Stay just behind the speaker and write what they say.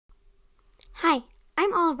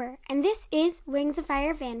I'm Oliver, and this is Wings of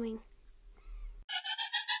Fire Fanwing.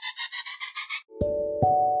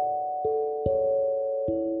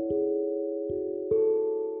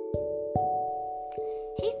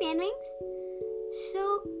 Hey Fanwings!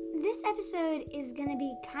 So, this episode is gonna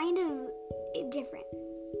be kind of different.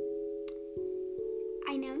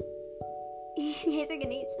 I know, you guys are gonna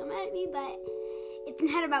get so mad at me, but it's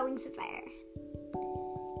not about Wings of Fire.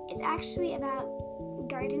 It's actually about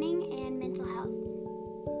gardening and mental health.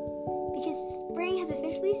 Because spring has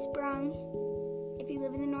officially sprung, if you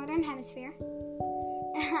live in the northern hemisphere.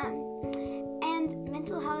 And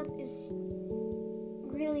mental health is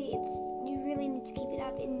you really need to keep it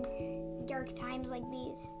up in dark times like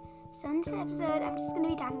these. So in this episode, I'm just going to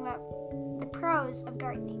be talking about the pros of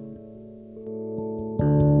gardening.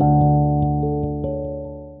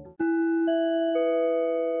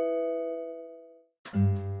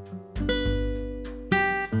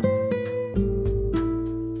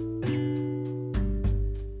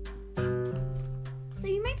 So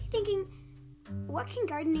you might be thinking, what can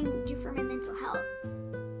gardening do for my mental health?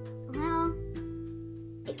 Well,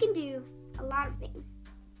 it can do a lot of things.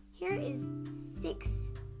 Here is 6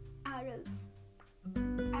 out of,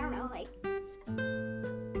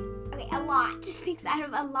 a lot. 6 out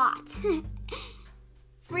of a lot.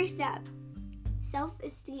 First up,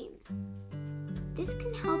 self-esteem. This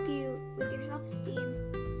can help you with your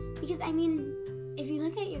self-esteem because, if you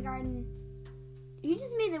look at your garden, you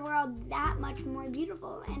just made the world that much more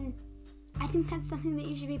beautiful, and I think that's something that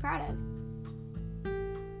you should be proud of.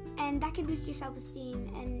 And that can boost your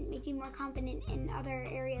self-esteem and make you more confident in other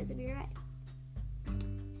areas of your life.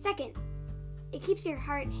 Second, it keeps your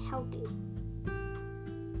heart healthy.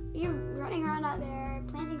 You're running around out there,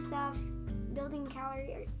 planting stuff, burning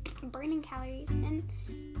calories, and,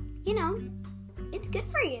 it's good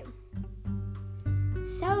for you.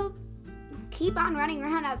 So, keep on running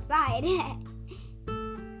around outside.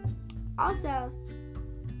 Also,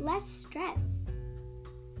 less stress.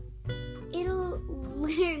 It'll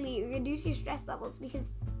literally reduce your stress levels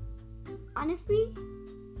because, honestly,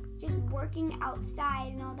 just working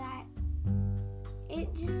outside and all that,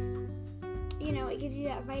 it just, it gives you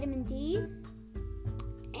that vitamin D,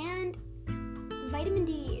 and vitamin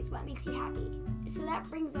D is what makes you happy. So that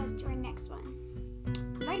brings us to our next one.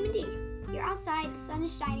 Vitamin D. You're outside, the sun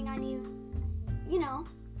is shining on you.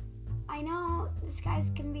 I know the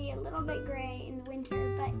skies can be a little bit gray in the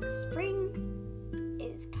winter, but spring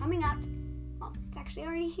is coming up. Well, it's actually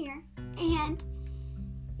already here. And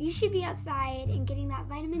you should be outside and getting that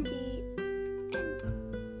vitamin D and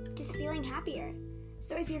just feeling happier.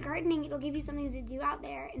 So if you're gardening, it'll give you something to do out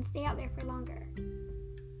there and stay out there for longer.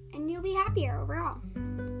 And you'll be happier overall.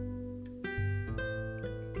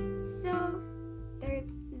 So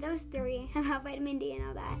there's those 3 about vitamin D and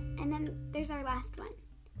all that. And then there's our last one.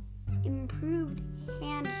 Improved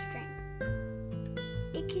hand strength.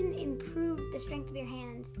 It can improve the strength of your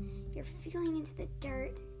hands. If you're feeling into the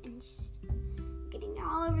dirt and just getting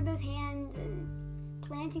all over those hands and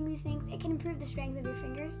planting these things, it can improve the strength of your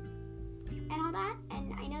fingers and all that.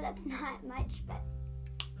 And I know that's not much, but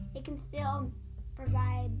it can still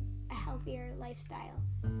provide a healthier lifestyle.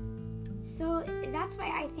 So that's why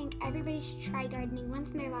I think everybody should try gardening once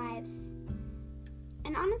in their lives.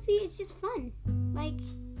 And honestly, it's just fun.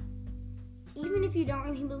 Even if you don't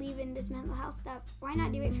really believe in this mental health stuff, why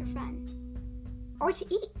not do it for fun? Or to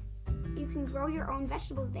eat. You can grow your own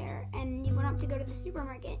vegetables there, and you won't have to go to the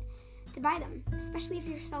supermarket to buy them, especially if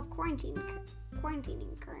you're self-quarantining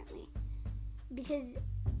currently. Because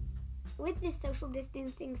with this social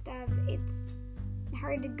distancing stuff, it's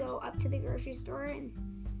hard to go up to the grocery store and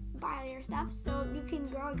buy all your stuff, so you can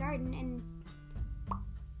grow a garden and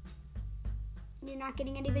you're not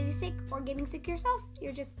getting anybody sick or getting sick yourself.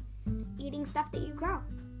 You're just eating stuff that you grow.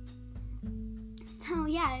 So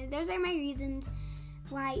yeah, those are my reasons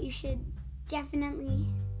why you should definitely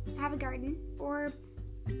have a garden or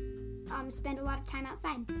spend a lot of time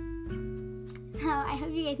outside. So I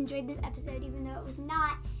hope you guys enjoyed this episode, even though it was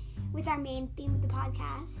not with our main theme of the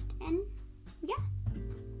podcast. And yeah.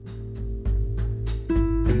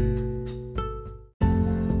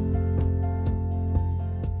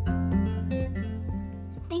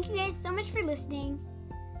 Thank you guys so much for listening.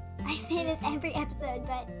 I say this every episode,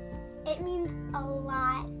 but it means a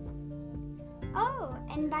lot. Oh,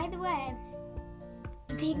 and by the way,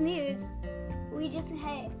 big news, we just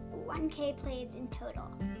hit 1K plays in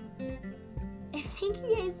total. Thank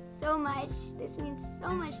you guys so much. This means so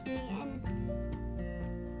much to me, and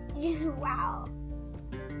just wow.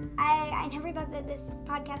 I never thought that this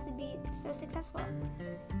podcast would be so successful.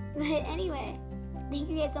 But anyway, thank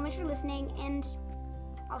you guys so much for listening, and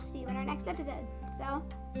I'll see you in our next episode. So,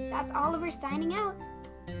 that's Oliver signing out.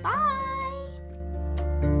 Bye!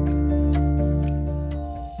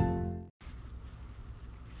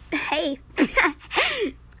 Hey!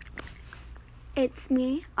 It's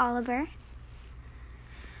me, Oliver.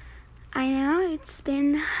 I know it's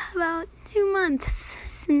been about 2 months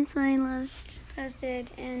since I last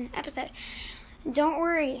posted an episode. Don't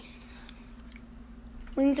worry.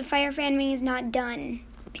 Wings of Fire fanming is not done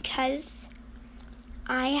because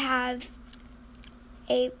I have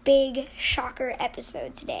a big shocker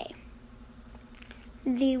episode today.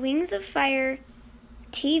 The Wings of Fire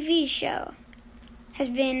TV show has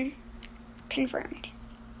been confirmed.